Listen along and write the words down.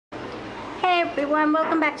Hey everyone,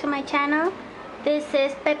 welcome back to my channel. This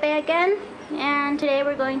is Pepe again, and today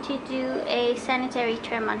we're going to do a sanitary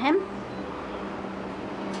trim on him.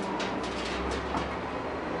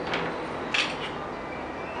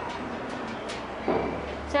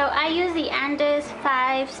 So I use the Andes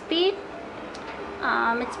 5-speed.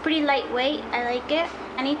 It's pretty lightweight, I like it.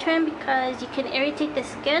 Sani Trim because you can irritate the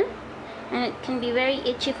skin and it can be very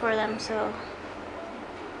itchy for them, so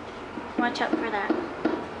watch out for that.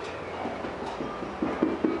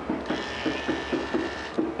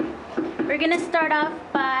 We're gonna start off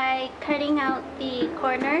by cutting out the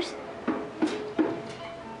corners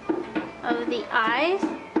of the eyes.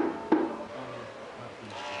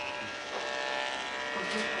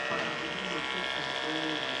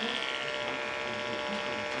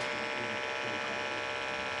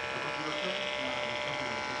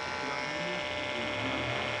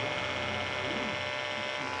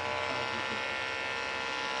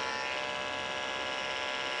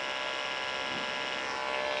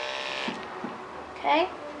 Okay.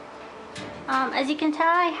 As you can tell,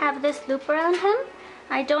 I have this loop around him.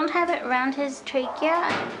 I don't have it around his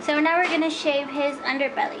trachea. So now we're going to shave his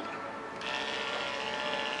underbelly.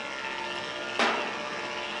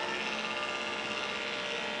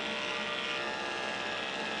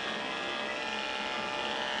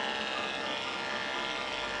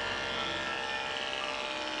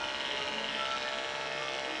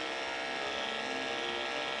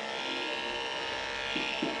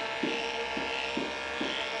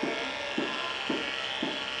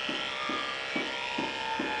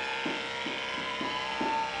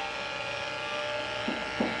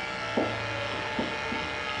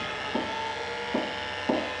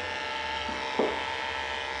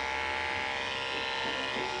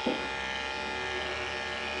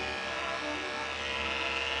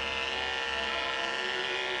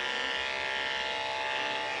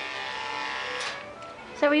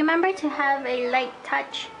 So remember to have a light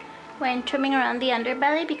touch when trimming around the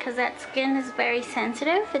underbelly because that skin is very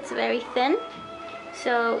sensitive, it's very thin.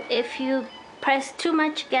 So if you press too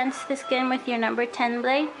much against the skin with your number 10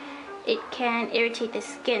 blade, it can irritate the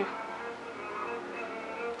skin.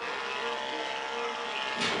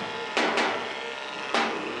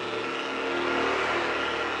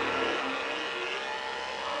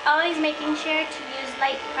 Always making sure to use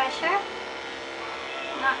light pressure,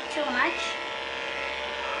 not too much.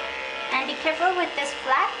 And be careful with this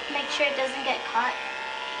flap, make sure it doesn't get caught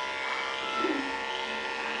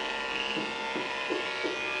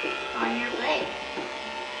on your blade.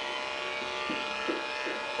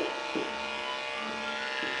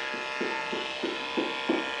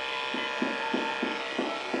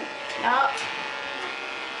 Oh.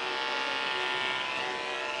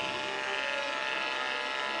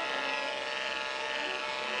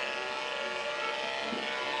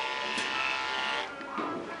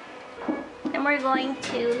 We're going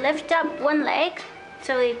to lift up one leg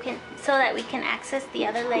so that we can access the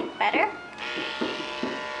other leg better.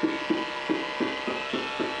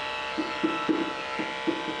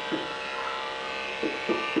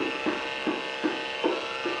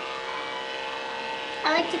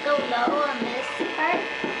 I like to go low on this part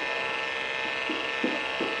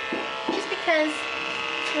just because,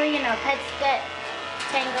 well, you know, pets get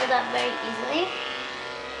tangled up very easily.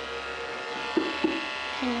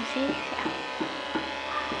 Can you see? Yeah.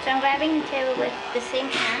 So I'm grabbing the tail with the same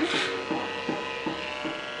hand.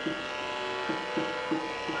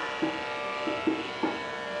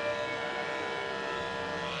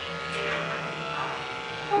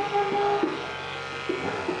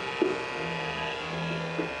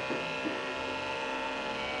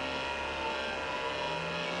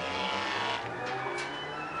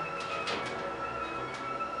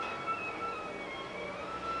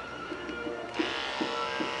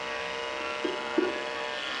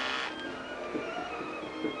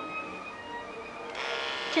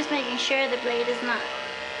 Just making sure the blade is not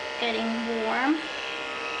getting warm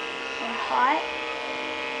or hot.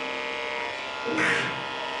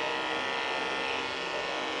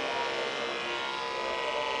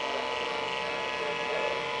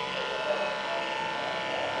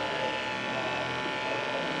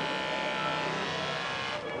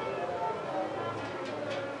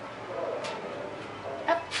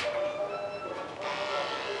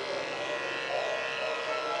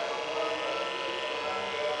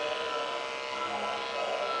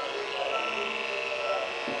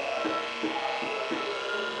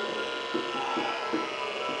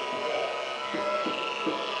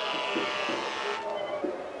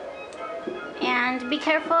 And be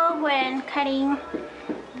careful when cutting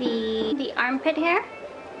the armpit hair.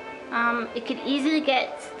 It could easily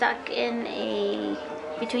get stuck in a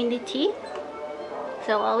between the teeth.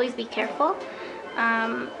 So always be careful.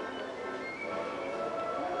 I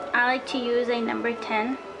like to use a number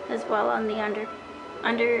 10 as well on the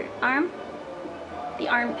underarm, the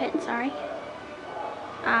armpit, sorry.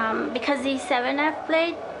 Because the 7F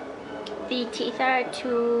blade, the teeth are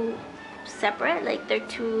too separate, like they're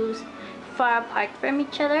too far apart from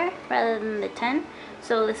each other rather than the 10,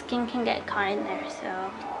 so the skin can get caught in there.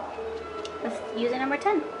 So let's use a number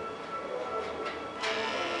 10.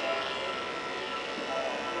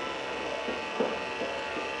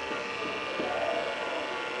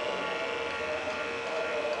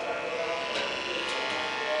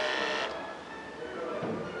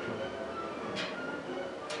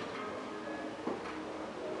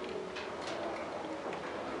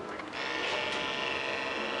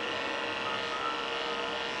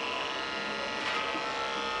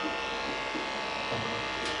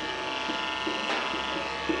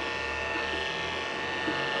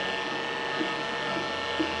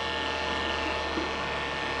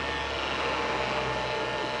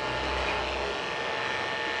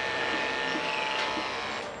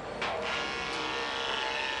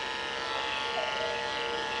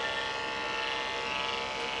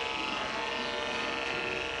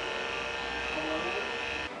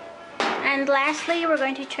 And lastly, we're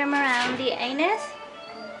going to trim around the anus.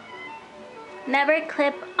 Never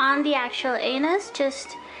clip on the actual anus,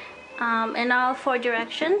 just in all 4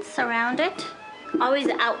 directions around it, always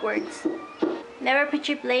outwards. Never put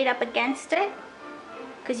your blade up against it,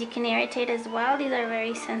 because you can irritate as well. These are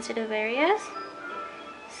very sensitive areas.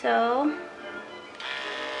 So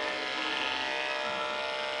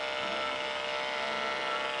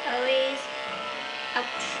always,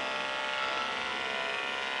 ouch.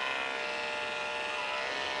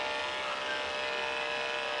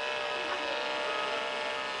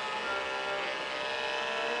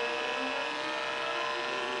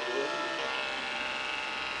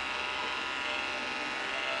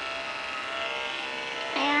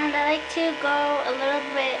 And I like to go a little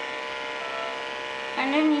bit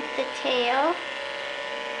underneath the tail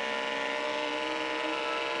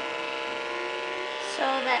so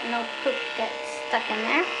that no poop gets stuck in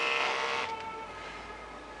there.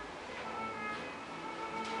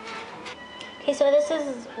 Okay, so this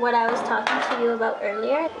is what I was talking to you about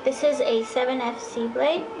earlier. This is a 7FC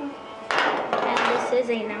blade, and this is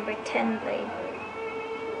a number 10 blade.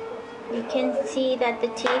 You can see that the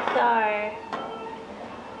teeth are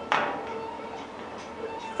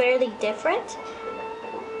fairly different.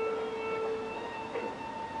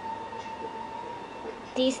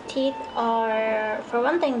 These teeth are, for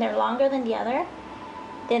one thing, they're longer than the other,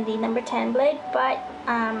 than the number 10 blade, but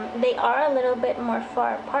they are a little bit more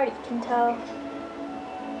far apart, you can tell.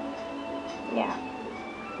 Yeah.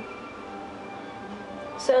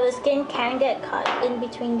 So the skin can get caught in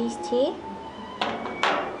between these teeth.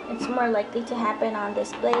 It's more likely to happen on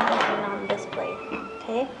this blade than on this blade,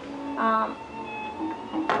 okay?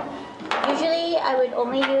 Usually I would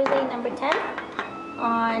only use a number 10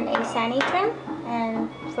 on a Sani Trim and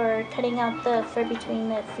for cutting out the fur between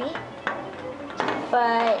the feet,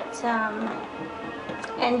 but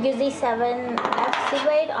and use the 7FC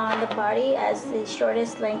blade on the body as the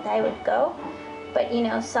shortest length I would go. But you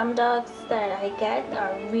know, some dogs that I get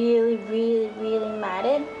are really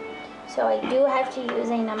matted, so I do have to use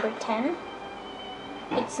a number 10.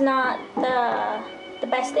 It's not the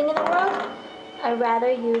best thing in the world. I'd rather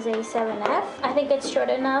use a 7F. I think it's short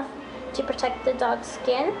enough to protect the dog's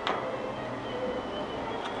skin.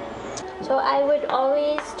 So I would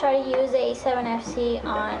always try to use a 7FC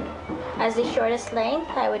on as the shortest length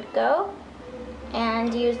I would go,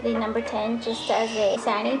 and use the number 10 just as a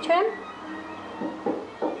Sani Trim.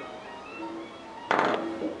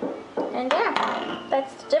 And yeah,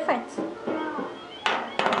 that's the difference.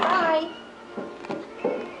 Bye!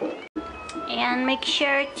 And make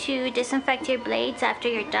sure to disinfect your blades after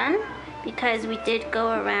you're done, because we did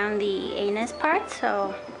go around the anus part,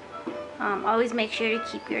 so always make sure to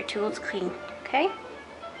keep your tools clean, okay?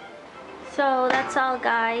 So that's all,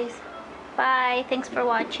 guys. Bye. Thanks for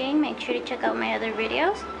watching. Make sure to check out my other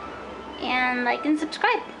videos and like and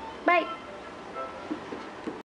subscribe. Bye.